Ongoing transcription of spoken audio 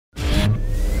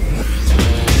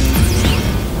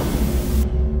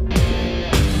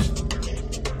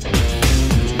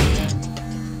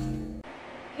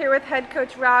head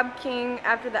coach Rob King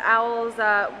after the Owls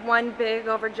won big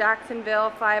over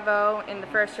Jacksonville 5-0 in the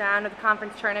first round of the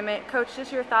conference tournament. Coach,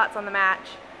 just your thoughts on the match.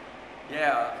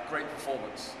 Yeah, great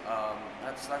performance.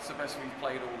 That's the best we've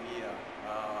played all year.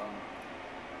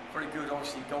 Very good,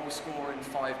 obviously, goal scoring,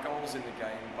 5 goals in the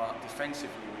game, but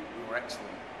defensively we were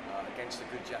excellent against a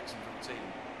good Jacksonville team.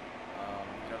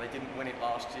 They didn't win it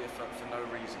last year for no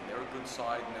reason. They're a good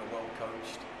side and they're well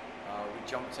coached. We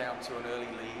jumped out to an early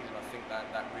lead, and I think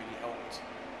that really helped.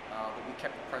 But we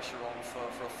kept the pressure on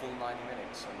for a full 90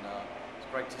 minutes, and it's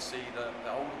great to see the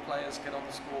older players get on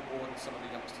the scoreboard and some of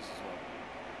the youngsters as well.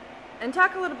 And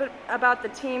talk a little bit about the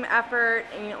team effort.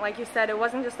 And, like you said, it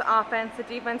wasn't just the offense; the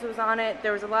defense was on it.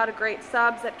 There was a lot of great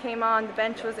subs that came on. The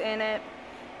bench was in it.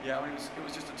 Yeah, I mean, it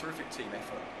was just a terrific team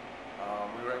effort.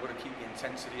 We were able to keep the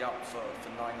intensity up for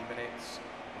 90 minutes,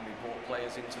 and we brought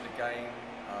players into the game.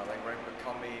 They were able to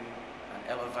come in and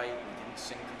elevate. We didn't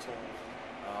sink at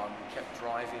all. We kept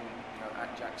driving, at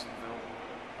Jacksonville.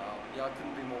 Yeah, I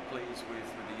couldn't be more pleased with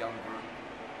the young group.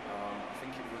 I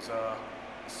think it was a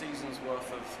season's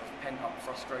worth of pent-up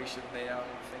frustration there.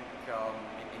 I think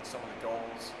in some of the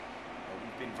goals,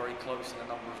 we've been very close in a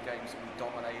number of games that we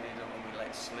dominated and when we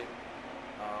let slip.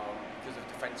 Because of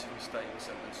defensive mistakes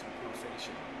and some poor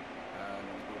finishing. And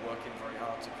we're working very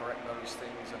hard to correct those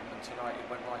things, and tonight it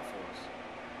went right for us.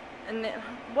 And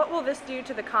what will this do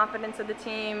to the confidence of the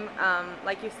team?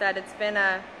 Like you said, it's been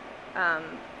a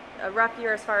rough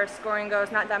year as far as scoring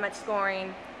goes, not that much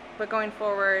scoring, but going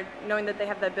forward, knowing that they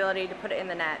have the ability to put it in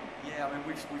the net. Yeah, I mean,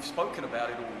 we've spoken about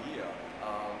it all year.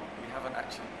 We haven't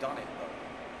actually done it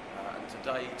though. And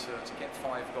today, to get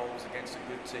 5 goals against a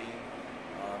good team,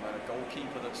 and a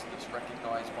goalkeeper that's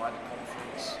recognised by the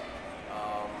conference.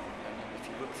 And if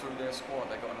you look through their squad,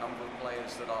 they've got a number of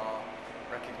players that are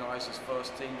recognised as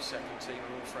first team, second team,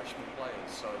 and all freshman players.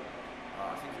 So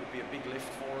I think it would be a big lift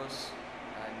for us,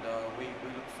 and we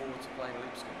look forward to playing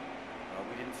Lipscomb.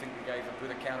 We didn't think we gave a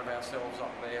good account of ourselves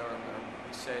up there, and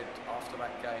we said after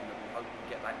that game that we hope we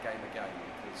get that game again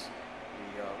because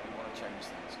we want to change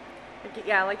things.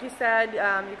 Yeah, like you said,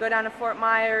 you go down to Fort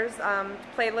Myers,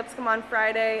 play Lipscomb on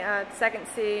Friday, second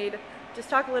seed. Just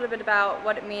talk a little bit about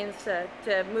what it means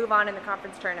to move on in the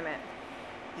conference tournament.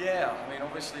 Yeah, I mean,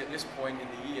 obviously at this point in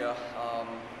the year,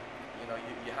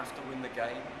 you have to win the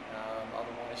game,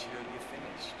 otherwise you're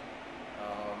finished.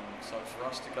 So for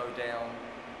us to go down,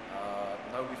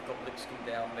 know we've got Lipscomb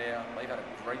down there. They've had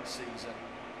a great season.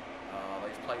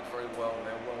 They've played very well.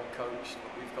 They're well coached,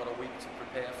 but we've got a week to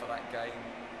prepare for that game.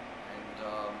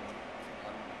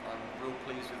 I'm real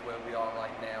pleased with where we are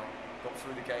right now. Got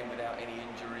through the game without any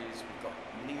injuries. We've got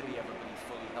nearly everybody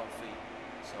fully healthy.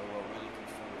 So we're looking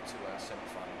forward to our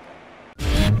semi-final.